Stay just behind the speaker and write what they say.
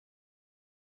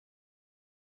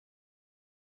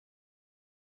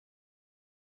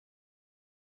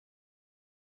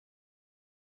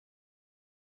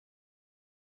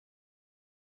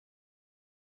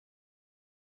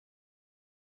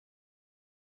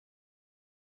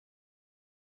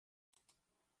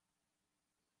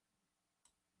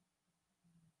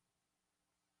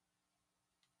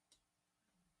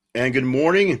And good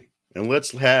morning. And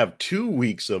let's have 2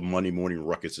 weeks of Monday Morning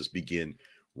Ruckuses begin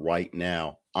right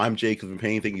now. I'm Jacob and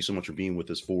Payne. Thank you so much for being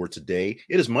with us for today.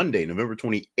 It is Monday, November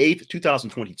 28th,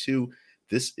 2022.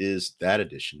 This is that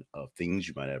edition of Things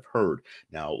You Might Have Heard.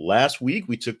 Now, last week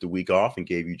we took the week off and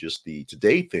gave you just the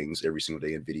today things every single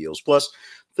day in videos, plus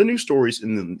the news stories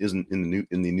in the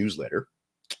newsletter.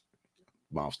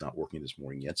 Mouth's not working this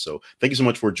morning yet. So thank you so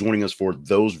much for joining us for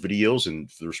those videos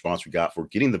and for the response we got for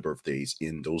getting the birthdays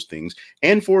in those things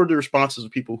and for the responses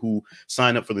of people who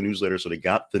sign up for the newsletter. So they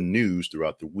got the news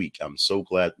throughout the week. I'm so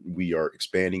glad we are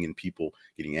expanding and people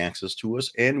getting access to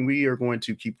us, and we are going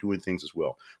to keep doing things as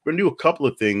well. We're going to do a couple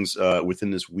of things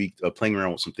within this week, playing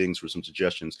around with some things for some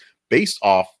suggestions based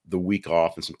off the week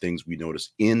off and some things we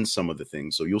noticed in some of the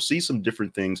things. So you'll see some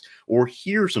different things or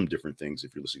hear some different things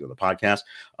if you're listening on the podcast.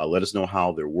 Let us know how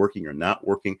they're working or not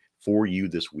working for you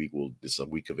this week. It's a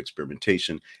week of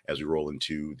experimentation as we roll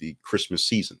into the Christmas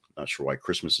season. Not sure why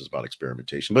Christmas is about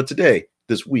experimentation, but today,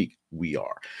 this week, we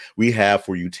are. We have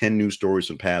for you 10 news stories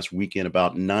from past weekend,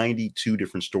 about 92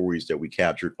 different stories that we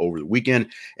captured over the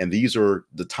weekend. And these are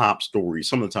the top stories,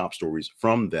 some of the top stories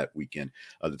from that weekend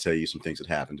to tell you some things that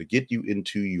happened to get you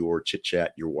into your chit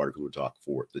chat, your water cooler talk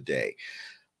for the day.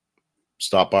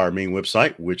 Stop by our main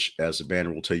website, which, as the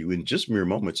banner will tell you in just mere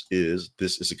moments, is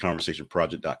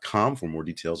thisisaconversationproject.com for more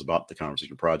details about the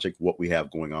Conversation Project, what we have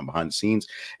going on behind the scenes,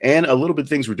 and a little bit of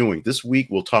things we're doing. This week,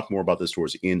 we'll talk more about this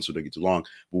towards the end so it don't get too long,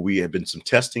 but we have been some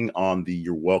testing on the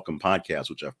You're Welcome podcast,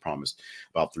 which I've promised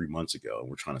about 3 months ago, and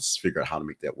we're trying to figure out how to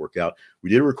make that work out. We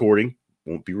did a recording.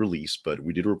 Won't be released, but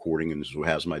we did a recording, and we'll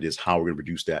have some ideas how we're going to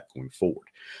produce that going forward.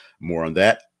 More on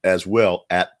that as well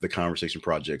at the Conversation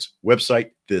Project's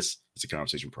website. This is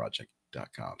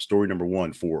theconversationproject.com. Story number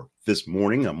one for this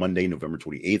morning on Monday, November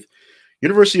 28th.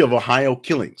 University of Ohio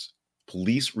killings.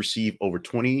 Police receive over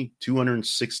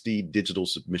 260 digital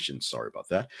submissions. Sorry about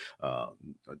that.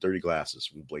 Dirty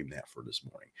glasses. We'll blame that for this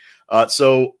morning.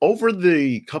 So over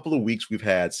the couple of weeks we've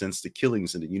had since the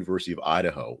killings in the University of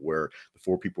Idaho, where the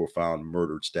 4 people were found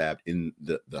murdered, stabbed in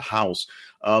the house,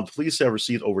 the police have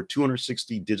received over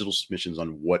 260 digital submissions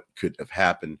on what could have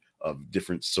happened of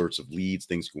different sorts of leads,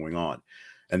 things going on.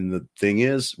 And the thing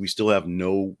is, we still have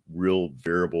no real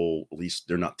variable, at least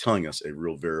they're not telling us a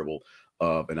real variable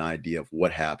of an idea of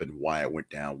what happened, why it went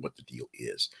down, what the deal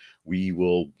is. We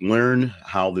will learn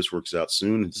how this works out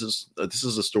soon. This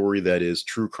is a story that is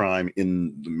true crime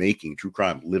in the making, true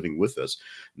crime living with us,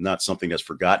 not something that's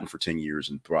forgotten for 10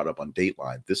 years and brought up on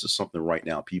Dateline. This is something right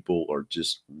now people are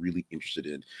just really interested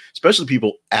in, especially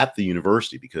people at the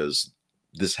university, because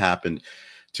this happened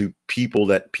to people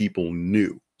that people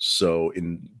knew. So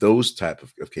in those type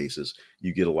of cases,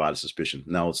 you get a lot of suspicion.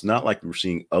 Now, it's not like we're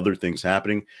seeing other things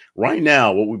happening. Right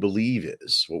now, what we believe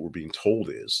is, what we're being told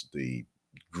is the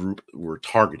group were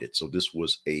targeted. So this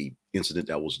was a incident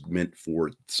that was meant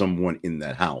for someone in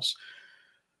that house.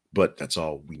 But that's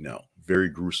all we know. Very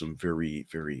gruesome, very,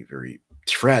 very, very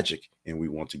tragic. And we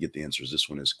want to get the answers this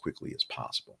one as quickly as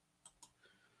possible.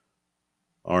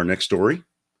 Our next story.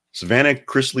 Savannah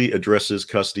Chrisley addresses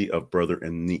custody of brother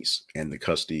and niece. And the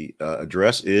custody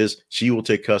address is she will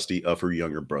take custody of her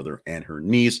younger brother and her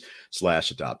niece /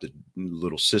 adopted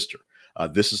little sister.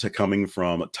 This is coming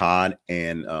from Todd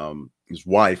and his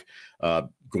wife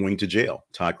going to jail.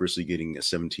 Todd Chrisley getting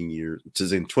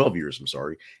 12 years, I'm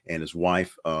sorry, and his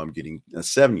wife getting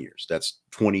 7 years. That's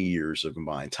 20 years of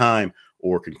combined time,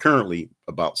 or concurrently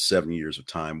about 7 years of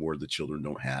time where the children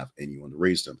don't have anyone to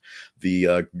raise them.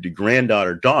 The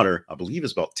daughter, I believe,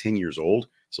 is about 10 years old.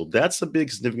 So that's a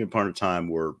big significant part of time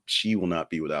where she will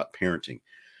not be without parenting.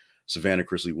 Savannah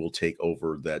Chrisley will take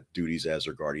over that duties as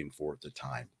her guardian for the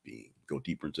time being. Go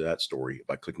deeper into that story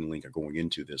by clicking the link or going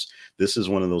into this. This is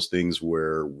one of those things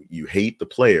where you hate the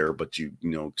player, but you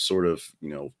sort of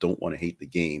don't want to hate the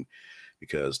game,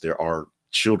 because there are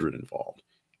children involved.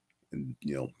 And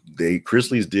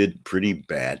Chrisleys did pretty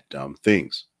bad, dumb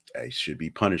things. They should be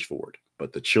punished for it,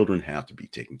 but the children have to be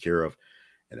taken care of,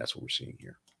 and that's what we're seeing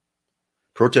here.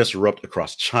 Protests erupt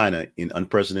across China in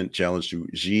unprecedented challenge to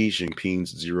Xi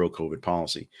Jinping's zero COVID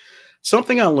policy.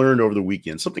 Something I learned over the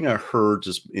weekend, something I heard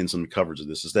just in some coverage of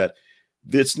this, is that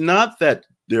it's not that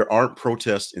there aren't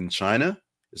protests in China.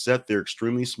 It's that they're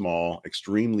extremely small,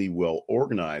 extremely well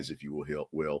organized, if you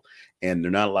will, and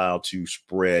they're not allowed to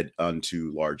spread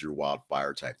onto larger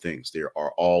wildfire type things. They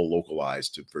are all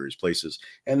localized to various places,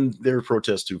 and there are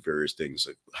protests to various things,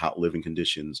 like hot living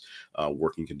conditions,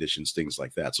 working conditions, things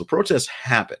like that. So protests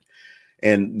happen.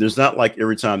 And there's not like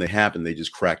every time they happen, they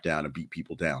just crack down and beat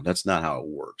people down. That's not how it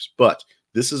works. But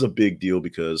this is a big deal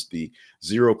because the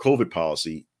zero COVID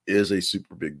policy is a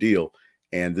super big deal.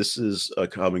 And this is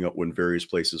coming up in various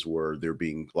places where they're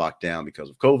being locked down because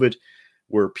of COVID,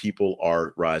 where people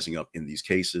are rising up in these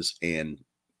cases and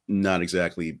not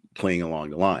exactly playing along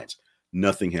the lines.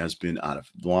 Nothing has been out of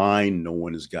line. No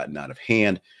one has gotten out of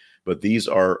hand. But these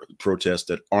are protests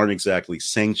that aren't exactly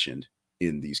sanctioned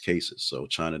in these cases. So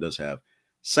China does have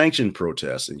sanctioned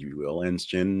protests, if you will.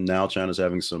 And now China's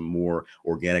having some more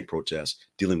organic protests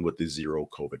dealing with the zero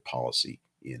COVID policy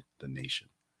in the nation.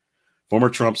 Former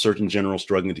Trump Surgeon General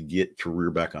struggling to get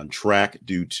career back on track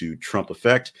due to Trump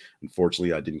effect.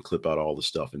 Unfortunately, I didn't clip out all the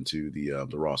stuff into the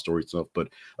raw story stuff, but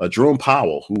Jerome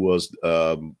Powell, who was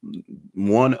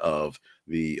one of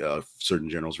the Surgeon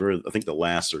Generals, I think the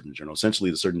last Surgeon General,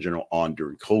 essentially the Surgeon General on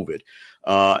during COVID,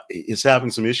 is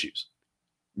having some issues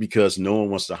because no one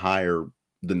wants to hire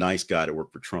the nice guy to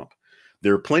work for Trump.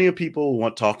 There are plenty of people who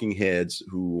want talking heads,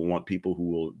 who want people who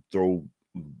will throw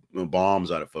bombs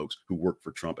out of folks who work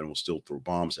for Trump and will still throw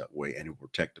bombs that way and who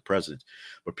protect the president.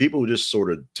 But people who just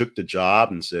sort of took the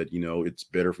job and said, it's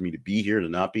better for me to be here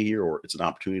than not be here, or it's an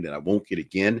opportunity that I won't get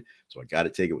again, so I got to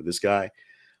take it with this guy,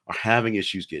 are having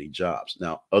issues getting jobs.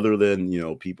 Now, other than,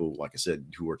 people, like I said,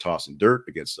 who are tossing dirt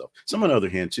against stuff, some on the other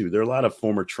hand, too, there are a lot of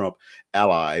former Trump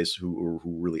allies who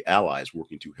really allies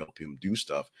working to help him do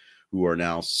stuff, who are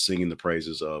now singing the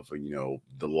praises of,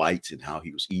 the light and how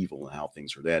he was evil and how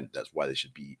things are that. That's why they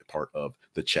should be a part of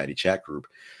the Chatty Chat group.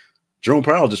 Jerome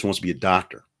Powell just wants to be a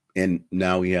doctor. And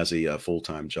now he has a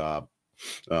full-time job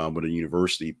with a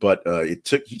university. But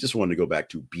he just wanted to go back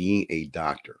to being a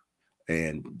doctor.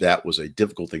 And that was a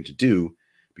difficult thing to do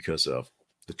because of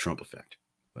the Trump effect.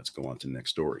 Let's go on to the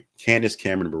next story. Candace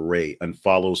Cameron Bure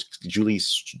unfollows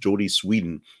Jodie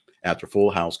Sweetin after Full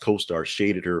House co-star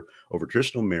shaded her over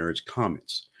traditional marriage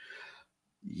comments.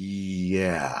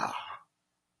 Yeah.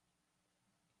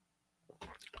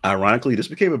 Ironically, this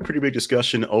became a pretty big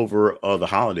discussion over the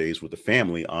holidays with the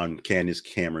family on Candace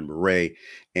Cameron Bure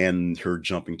and her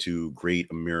jumping to Great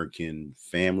American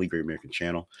Family, Great American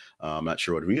Channel. I'm not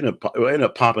sure what we ended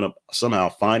up popping up somehow,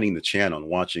 finding the channel and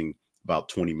watching about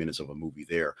 20 minutes of a movie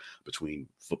there between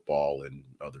football and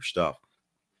other stuff.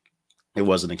 It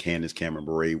wasn't a Candace Cameron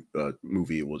Bure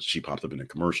movie. She popped up in a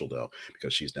commercial though,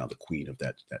 because she's now the queen of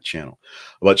that channel.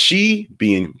 But she,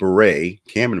 being Bure,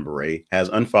 Cameron Bure, has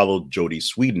unfollowed Jodie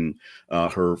Sweetin,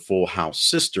 her Full House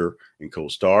sister and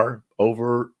co-star,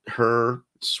 over her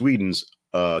Sweetin's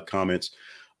comments,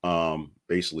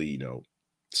 basically,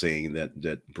 saying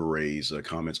that Bure's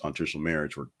comments on traditional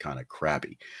marriage were kind of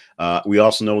crappy. We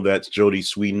also know that Jodie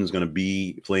Sweetin is going to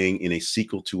be playing in a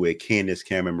sequel to a Candace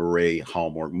Cameron Bure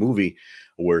Hallmark movie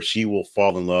where she will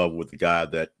fall in love with the guy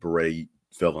that Bure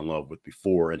fell in love with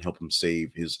before and help him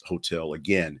save his hotel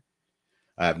again.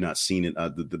 I have not seen it,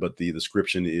 but the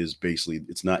description is basically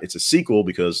it's a sequel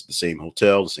because the same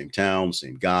hotel, the same town, the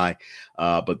same guy,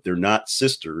 but they're not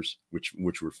sisters, which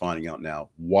we're finding out now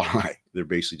why. They're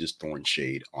basically just throwing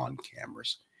shade on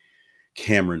cameras.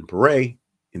 Cameron Bure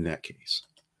in that case.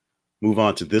 Move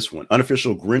on to this one.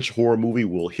 Unofficial Grinch horror movie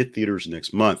will hit theaters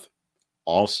next month.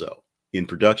 Also in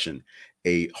production,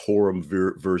 a horror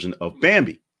version of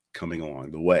Bambi coming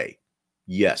along the way.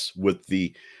 Yes, with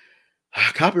the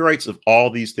copyrights of all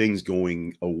these things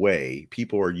going away,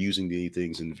 people are using these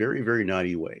things in very, very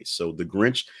naughty ways. So the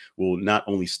Grinch will not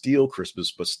only steal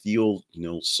Christmas, but steal,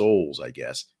 souls, I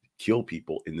guess, kill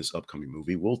people in this upcoming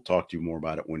movie. We'll talk to you more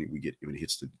about it when it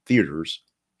hits the theaters,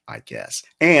 I guess.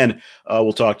 And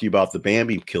we'll talk to you about the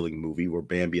Bambi killing movie, where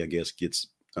Bambi, I guess, gets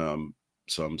some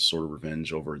sort of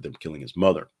revenge over them killing his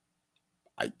mother.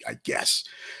 I guess.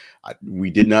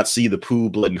 We did not see the Pooh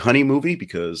Blood and Honey movie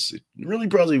because it really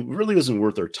wasn't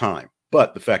worth our time.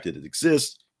 But the fact that it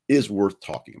exists is worth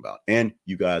talking about. And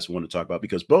you guys want to talk about,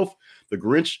 because both the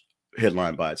Grinch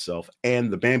headline by itself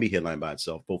and the Bambi headline by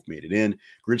itself both made it in.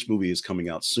 Grinch movie is coming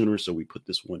out sooner, so we put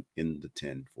this one in the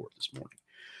 10 for this morning.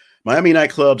 Miami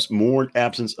nightclubs mourn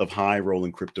absence of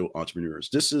high-rolling crypto entrepreneurs.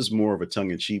 This is more of a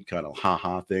tongue-in-cheek kind of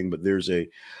ha-ha thing, but there's an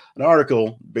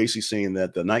article basically saying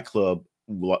that the nightclub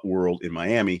world in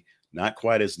Miami, not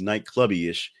quite as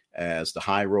nightclubby-ish as the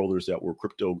high rollers that were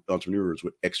crypto entrepreneurs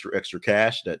with extra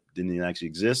cash that didn't actually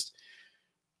exist,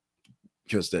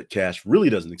 because that cash really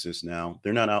doesn't exist now.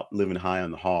 They're not out living high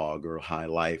on the hog or high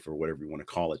life or whatever you want to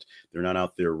call it. They're not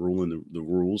out there ruling the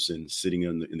rules and sitting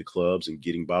in the clubs and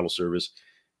getting bottle service,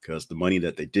 because the money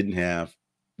that they didn't have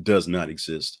does not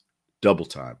exist. Double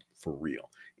time for real.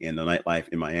 And the nightlife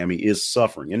in Miami is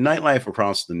suffering, and nightlife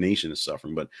across the nation is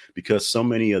suffering. But because so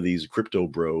many of these crypto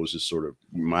bros is sort of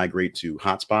migrate to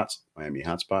hotspots, Miami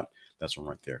hotspot, that's one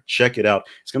right there. Check it out.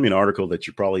 It's going to be an article that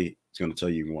it's going to tell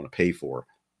you want to pay for.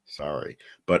 Sorry.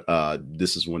 But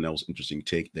this is one that was interesting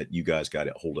take that you guys got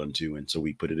to hold on to. And so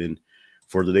we put it in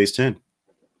for today's 10.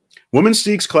 Woman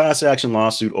seeks class action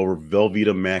lawsuit over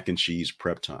Velveeta mac and cheese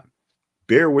prep time.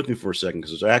 Bear with me for a second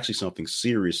because there's actually something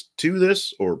serious to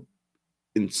this or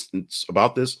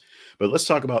about this. But let's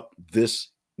talk about this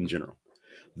in general.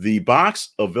 The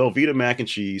box of Velveeta mac and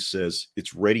cheese says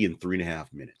it's ready in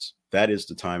 3.5 minutes. That is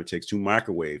the time it takes to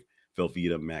microwave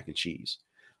Velveeta mac and cheese.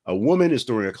 A woman is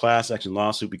throwing a class action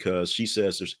lawsuit because she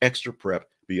says there's extra prep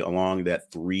along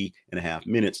that 3.5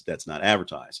 minutes that's not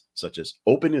advertised, such as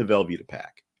opening the Velveeta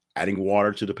pack, adding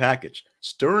water to the package,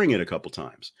 stirring it a couple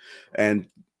times, and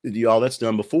all that's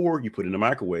done before you put it in the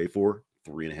microwave for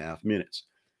 3.5 minutes.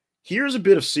 Here's a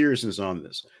bit of seriousness on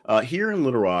this. Here in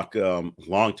Little Rock, a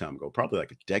long time ago, probably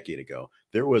like a decade ago,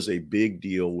 there was a big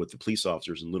deal with the police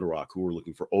officers in Little Rock who were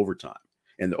looking for overtime.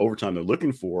 And the overtime they're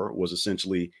looking for was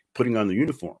essentially putting on their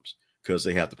uniforms because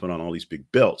they have to put on all these big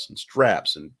belts and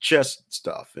straps and chest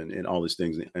stuff and all these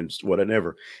things and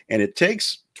whatever. And it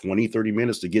takes 20, 30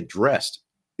 minutes to get dressed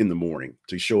in the morning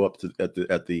to show up at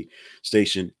the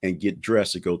station and get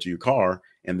dressed to go to your car.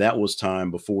 And that was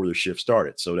time before the shift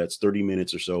started. So that's 30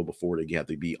 minutes or so before they have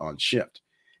to be on shift.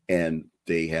 And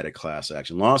they had a class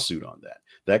action lawsuit on that.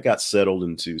 That got settled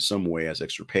into some way as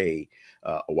extra pay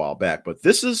a while back. But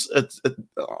this is,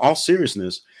 all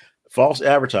seriousness, false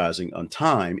advertising on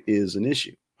time is an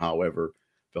issue. However,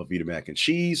 Velveeta mac and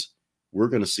cheese, we're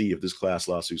going to see if this class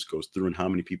lawsuit goes through and how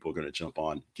many people are going to jump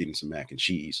on getting some mac and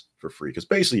cheese for free. Because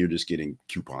basically you're just getting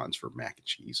coupons for mac and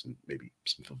cheese and maybe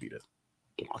some Velveeta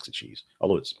blocks of cheese,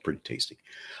 although it's pretty tasty.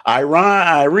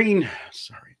 Irene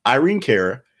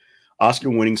Cara,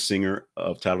 Oscar-winning singer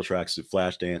of title tracks to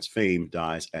Flashdance fame,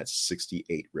 dies at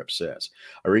 68, Rep says.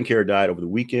 Irene Cara died over the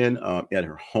weekend at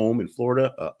her home in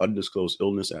Florida, undisclosed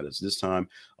illness at this time.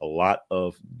 A lot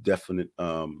of definite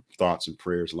thoughts and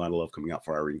prayers, a lot of love coming out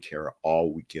for Irene Cara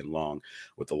all weekend long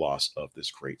with the loss of this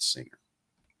great singer.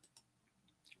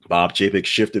 Bob Chapek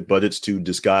shifted budgets to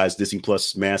disguise Disney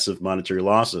Plus' massive monetary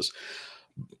losses.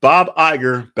 Bob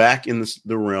Iger back in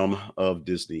the realm of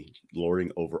Disney,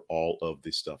 lording over all of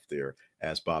this stuff there,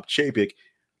 as Bob Chapek,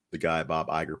 the guy Bob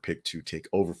Iger picked to take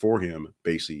over for him,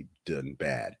 basically done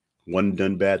bad. One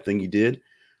done bad thing he did,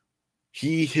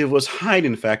 he was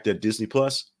hiding the fact that Disney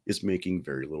Plus is making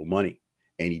very little money.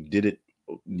 And he did it,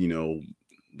 the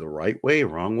right way,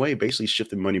 wrong way, basically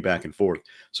shifting money back and forth.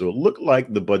 So it looked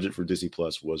like the budget for Disney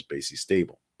Plus was basically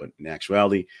stable. But in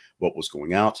actuality, what was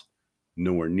going out,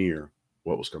 nowhere near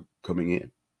what was coming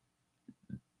in.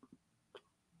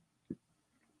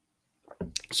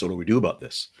 So what do we do about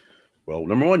this? Well,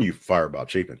 number one, you fire Bob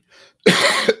Chapek.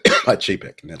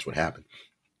 Chapek, and that's what happened.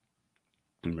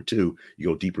 Number two, you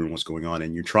go deeper in what's going on,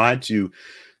 and you try to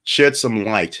shed some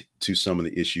light to some of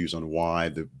the issues on why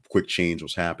the quick change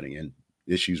was happening. And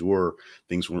issues were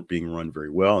things weren't being run very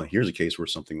well. And here's a case where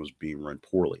something was being run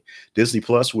poorly. Disney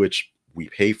Plus, which we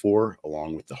pay for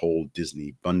along with the whole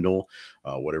Disney bundle,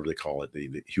 whatever they call it,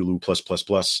 the Hulu plus,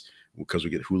 because we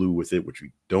get Hulu with it, which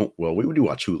we don't. Well, we do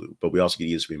watch Hulu, but we also get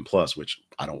ESPN Plus, which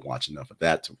I don't watch enough of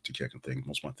that to check and think.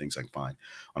 Most of my things I can find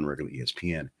on regular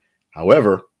ESPN.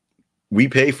 However, we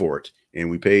pay for it, and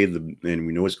we pay and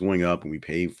we know it's going up, and we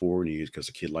pay for it because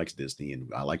the kid likes Disney,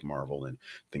 and I like Marvel and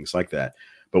things like that.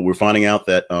 But we're finding out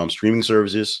that streaming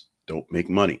services don't make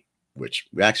money, which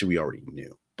we already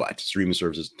knew. But streaming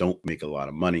services don't make a lot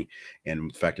of money.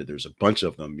 And the fact that there's a bunch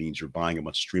of them means you're buying a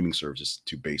bunch of streaming services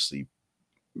to basically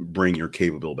bring your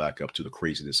cable bill back up to the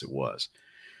craziness it was.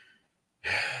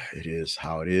 It is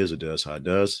how it is. It does how it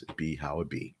does. It be how it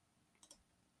be.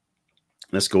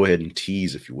 Let's go ahead and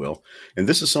tease, if you will. And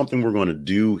this is something we're going to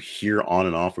do here on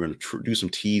and off. We're going to do some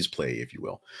tease play, if you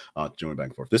will, going back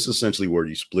and forth. This is essentially where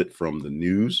you split from the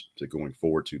news to going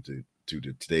forward to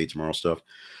today, tomorrow stuff.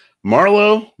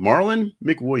 Marlon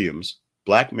McWilliams,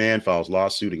 black man, files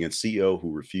lawsuit against CEO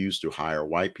who refused to hire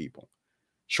white people.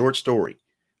 Short story.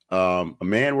 A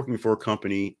man working for a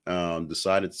company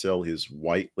decided to tell his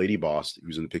white lady boss,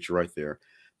 who's in the picture right there,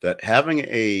 that having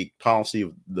a policy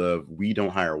of the we don't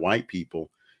hire white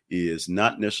people is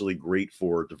not necessarily great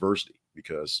for diversity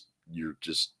because you're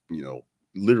just,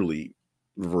 literally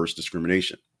reverse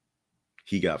discrimination.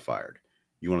 He got fired.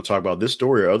 You want to talk about this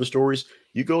story or other stories?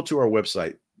 You go to our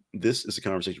website,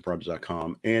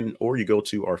 thisisaconversationproject.com, or you go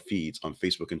to our feeds on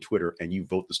Facebook and Twitter and you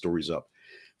vote the stories up.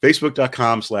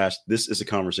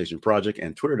 Facebook.com/thisisaconversationproject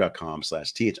and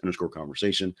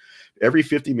Twitter.com/th_conversation. Every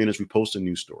 50 minutes, we post a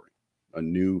news story, a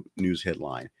new news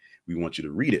headline. We want you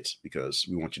to read it because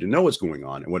we want you to know what's going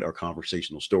on and what are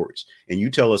conversational stories. And you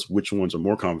tell us which ones are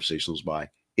more conversational by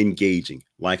engaging,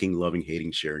 liking, loving,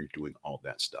 hating, sharing, doing all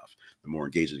that stuff. The more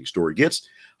engaging the story gets,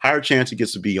 higher chance it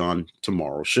gets to be on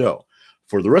tomorrow's show.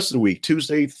 For the rest of the week,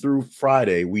 Tuesday through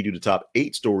Friday, we do the top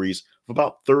 8 stories of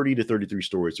about 30 to 33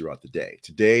 stories throughout the day.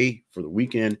 Today, for the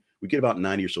weekend, we get about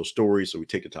 90 or so stories, so we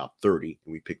take the top 30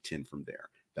 and we pick 10 from there.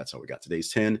 That's how we got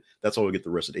today's 10. That's how we get the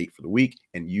rest of the 8 for the week,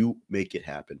 and you make it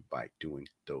happen by doing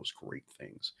those great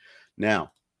things.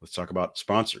 Now, let's talk about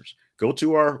sponsors. Go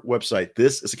to our website,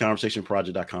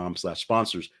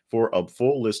 thisisaconversationproject.com/sponsors for a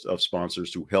full list of sponsors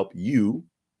to help you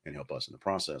and help us in the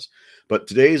process. But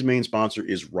today's main sponsor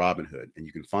is Robinhood, and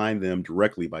you can find them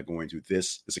directly by going to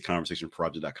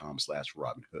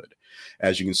thisisaconversationproject.com/Robinhood.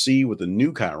 As you can see with the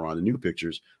new Chiron, the new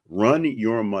pictures, run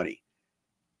your money.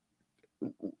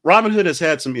 Robinhood has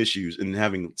had some issues and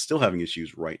still having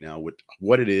issues right now with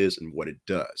what it is and what it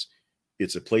does.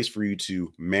 It's a place for you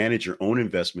to manage your own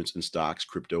investments in stocks,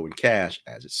 crypto, and cash,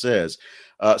 as it says.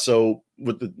 So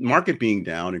with the market being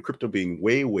down and crypto being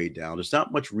way, way down, there's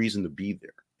not much reason to be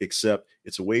there, except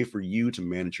it's a way for you to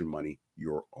manage your money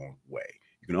your own way.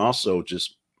 You can also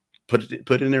just put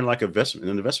it in there like an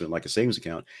investment, like a savings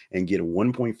account, and get a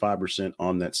 1.5%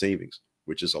 on that savings,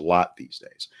 which is a lot these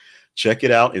days. Check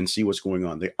it out and see what's going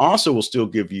on. They also will still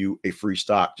give you a free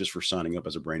stock just for signing up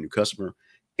as a brand new customer.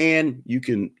 And you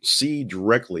can see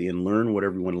directly and learn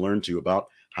whatever you want to learn to about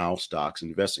how stocks and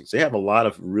investing. So they have a lot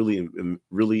of really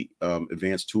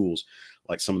advanced tools,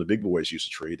 like some of the big boys used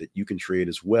to trade, that you can trade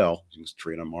as well. You can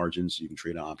trade on margins, you can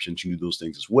trade on options, you can do those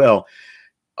things as well,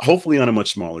 hopefully on a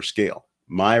much smaller scale.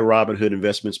 My Robinhood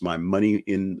investments, my money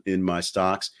in my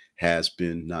stocks has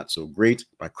been not so great.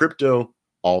 My crypto,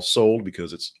 all sold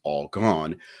because it's all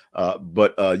gone.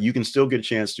 But you can still get a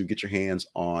chance to get your hands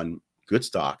on good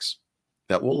stocks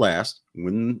that will last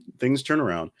when things turn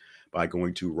around by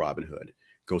going to Robinhood.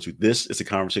 Go to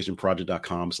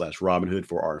thisisaconversationproject.com/Robinhood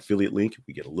for our affiliate link.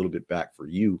 We get a little bit back for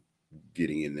you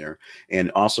getting in there.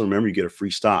 And also remember, you get a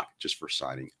free stock just for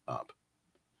signing up.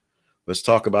 Let's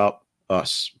talk about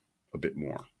us a bit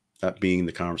more. That being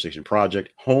the Conversation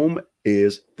Project. Home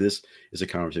is a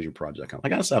Conversation Project. I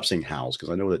gotta stop saying house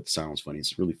because I know that sounds funny.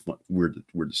 It's really weird to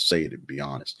say it, to be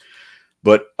honest.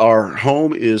 But our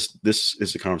home is the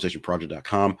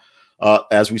conversationproject.com.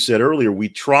 As we said earlier, we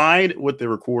tried with the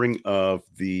recording of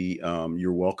the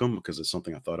You're Welcome, because it's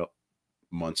something I thought up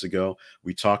months ago.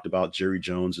 We talked about Jerry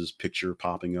Jones's picture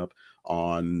popping up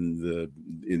on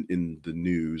in the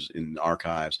news, in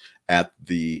archives at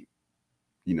the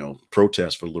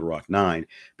protest for Little Rock 9,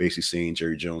 basically saying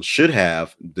Jerry Jones should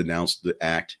have denounced the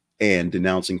act and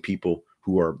denouncing people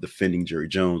who are defending Jerry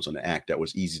Jones on the act that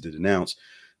was easy to denounce.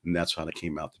 And that's how that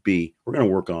came out to be. We're going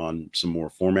to work on some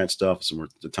more format stuff, some more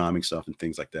the timing stuff and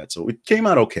things like that. So it came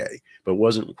out okay, but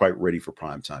wasn't quite ready for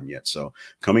prime time yet. So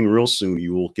coming real soon,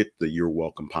 you will get the You're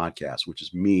Welcome podcast, which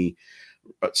is me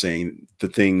saying the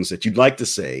things that you'd like to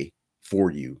say for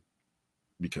you,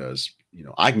 because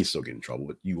I can still get in trouble,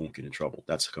 but you won't get in trouble.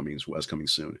 That's coming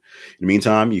soon. In the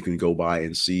meantime, you can go by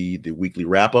and see the weekly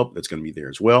wrap up. That's going to be there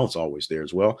as well. It's always there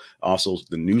as well. Also,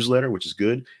 the newsletter, which is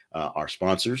good. Our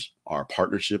sponsors, our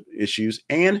partnership issues,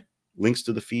 and links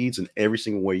to the feeds and every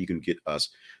single way you can get us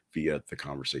via the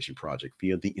Conversation Project,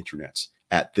 via the internets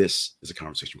at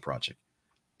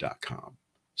thisisaconversationproject.com.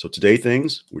 So today,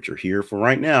 things which are here for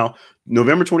right now,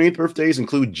 November 28th birthdays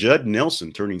include Judd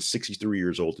Nelson, turning 63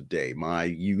 years old today. My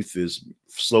youth is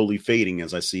slowly fading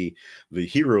as I see the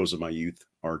heroes of my youth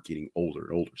are getting older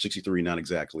and older. 63, not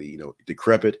exactly,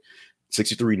 decrepit.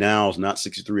 63 now is not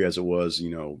 63 as it was,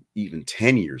 even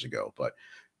 10 years ago. But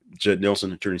Judd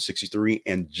Nelson turning 63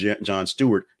 and Jon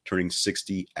Stewart turning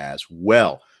 60 as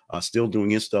well. Still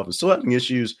doing his stuff and still having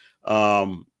issues.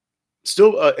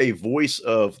 Still a voice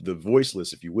of the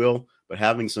voiceless, if you will, but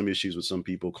having some issues with some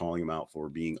people calling him out for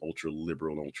being ultra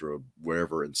liberal and ultra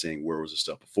wherever and saying where was this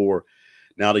stuff before.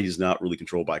 Now that he's not really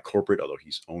controlled by corporate, although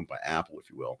he's owned by Apple,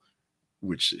 if you will,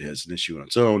 which has an issue on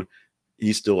its own,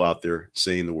 he's still out there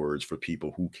saying the words for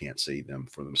people who can't say them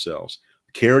for themselves.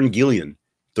 Karen Gillan,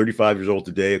 35 years old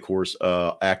today, of course,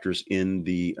 actress in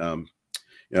the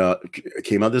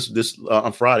came out this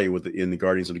on Friday in the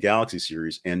Guardians of the Galaxy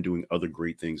series, and doing other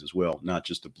great things as well, not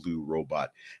just a blue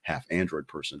robot, half android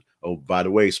person. Oh, by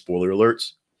the way, spoiler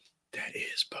alerts, that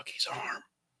is Bucky's arm.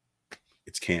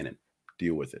 It's canon.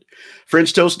 Deal with it.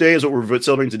 French Toast Day is what we're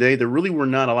celebrating today. There really were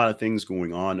not a lot of things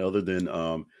going on other than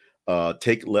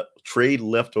trade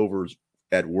leftovers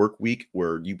at work week,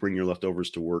 where you bring your leftovers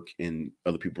to work and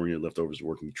other people bring your leftovers to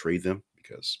work and you trade them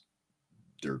because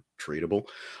they're tradable.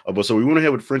 But so we went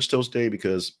ahead with French Toast Day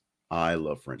because I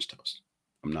love French toast.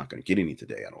 I'm not going to get any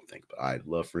today, I don't think, but I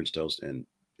love French toast, and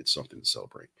it's something to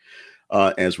celebrate.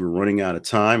 As we're running out of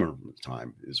time, or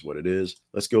time is what it is,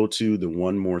 let's go to the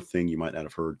one more thing you might not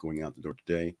have heard going out the door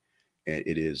today, and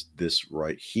it is this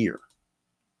right here.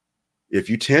 If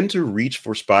you tend to reach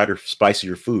for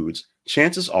spicier foods,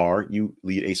 chances are you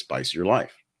lead a spicier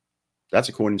life. That's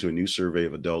according to a new survey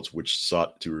of adults, which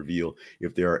sought to reveal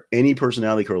if there are any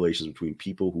personality correlations between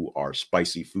people who are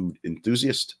spicy food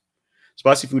enthusiasts.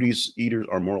 Spicy food eaters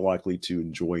are more likely to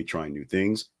enjoy trying new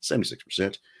things,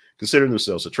 76%, consider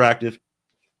themselves attractive,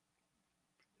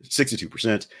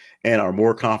 62%, and are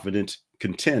more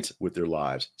content with their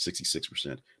lives,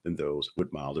 66%, than those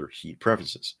with milder heat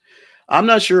preferences. I'm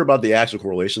not sure about the actual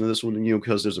correlation of this one,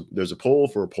 because there's a poll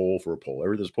for a poll for a poll.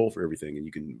 There's a poll for everything, and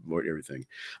you can vote everything.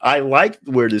 I like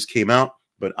where this came out,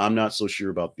 but I'm not so sure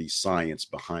about the science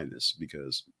behind this,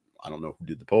 because I don't know who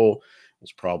did the poll. It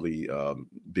was probably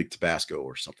Big Tabasco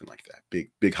or something like that.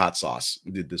 Big Hot Sauce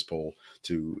did this poll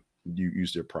to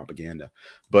use their propaganda.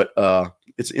 But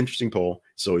it's an interesting poll.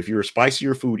 So if you're a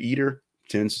spicier food eater,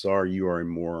 chances are you are a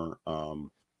more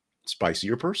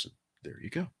spicier person. There you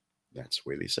go. That's the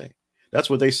way they say. That's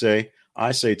what they say.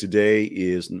 I say today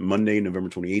is Monday, November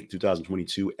 28th,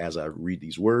 2022, as I read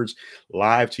these words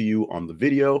live to you on the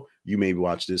video. You may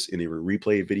watch this in a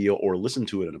replay video or listen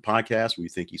to it in a podcast. We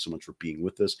thank you so much for being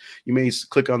with us. You may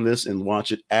click on this and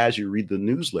watch it as you read the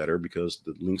newsletter, because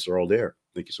the links are all there.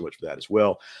 Thank you so much for that as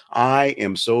well. I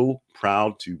am so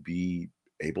proud to be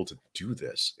able to do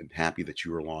this and happy that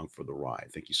you are along for the ride.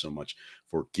 Thank you so much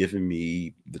for giving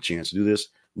me the chance to do this,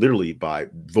 literally by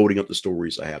voting up the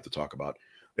stories I have to talk about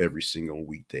every single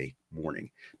weekday morning.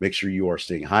 Make sure you are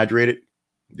staying hydrated.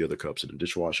 The other cups in the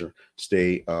dishwasher.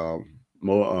 Stay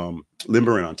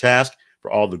limber and on task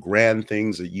for all the grand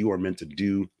things that you are meant to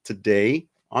do today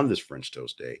on this French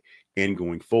Toast Day and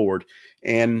going forward.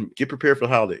 And get prepared for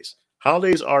the holidays.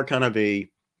 Holidays are kind of a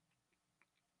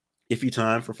iffy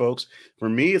time for folks. For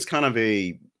me, it's kind of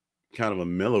a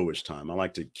mellowish time. I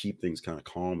like to keep things kind of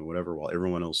calm and whatever, while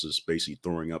everyone else is basically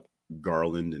throwing up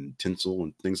garland and tinsel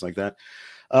and things like that.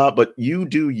 But you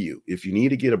do you. If you need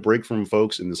to get a break from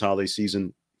folks in this holiday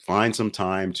season, find some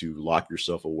time to lock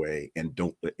yourself away and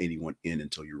don't let anyone in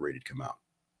until you're ready to come out.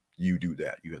 You do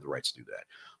that. You have the rights to do that.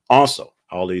 Also,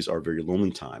 holidays are a very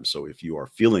lonely time. So if you are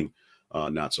feeling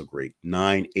not so great,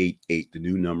 988, the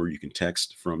new number you can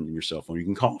text from your cell phone. You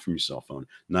can call from your cell phone,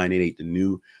 988, the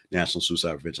new National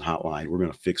Suicide Prevention Hotline. We're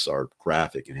going to fix our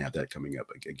graphic and have that coming up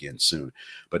again soon.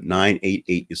 But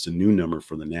 988 is the new number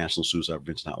for the National Suicide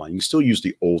Prevention Hotline. You can still use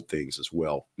the old things as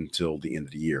well until the end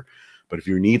of the year. But if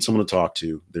you need someone to talk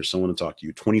to, there's someone to talk to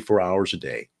you 24 hours a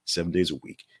day, 7 days a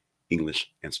week,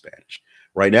 English and Spanish.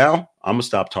 Right now, I'm going to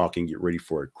stop talking, get ready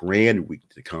for a grand week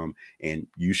to come, and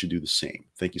you should do the same.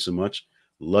 Thank you so much.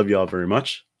 Love y'all very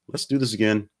much. Let's do this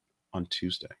again on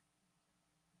Tuesday.